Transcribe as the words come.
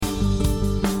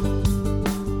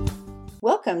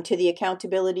Welcome to the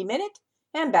Accountability Minute.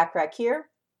 Ann Bachrach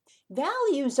here.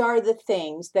 Values are the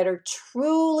things that are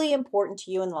truly important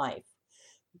to you in life.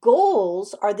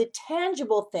 Goals are the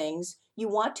tangible things you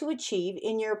want to achieve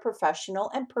in your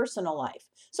professional and personal life.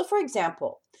 So, for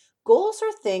example, goals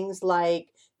are things like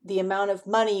the amount of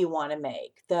money you want to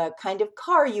make, the kind of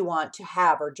car you want to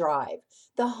have or drive,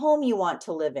 the home you want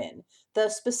to live in, the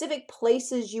specific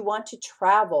places you want to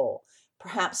travel,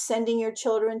 perhaps sending your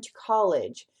children to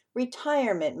college,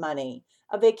 retirement money,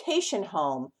 a vacation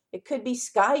home. It could be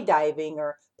skydiving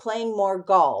or playing more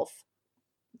golf.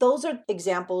 Those are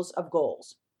examples of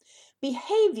goals.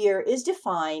 Behavior is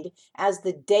defined as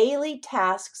the daily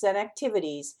tasks and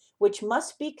activities which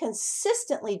must be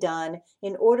consistently done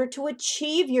in order to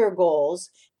achieve your goals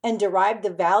and derive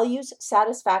the values,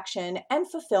 satisfaction,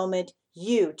 and fulfillment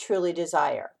you truly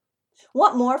desire.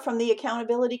 Want more from the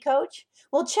Accountability Coach?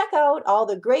 Well, check out all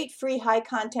the great free high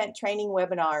content training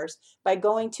webinars by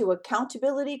going to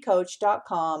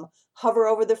accountabilitycoach.com. Hover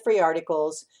over the free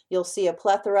articles. You'll see a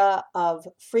plethora of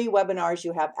free webinars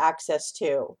you have access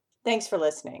to. Thanks for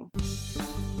listening.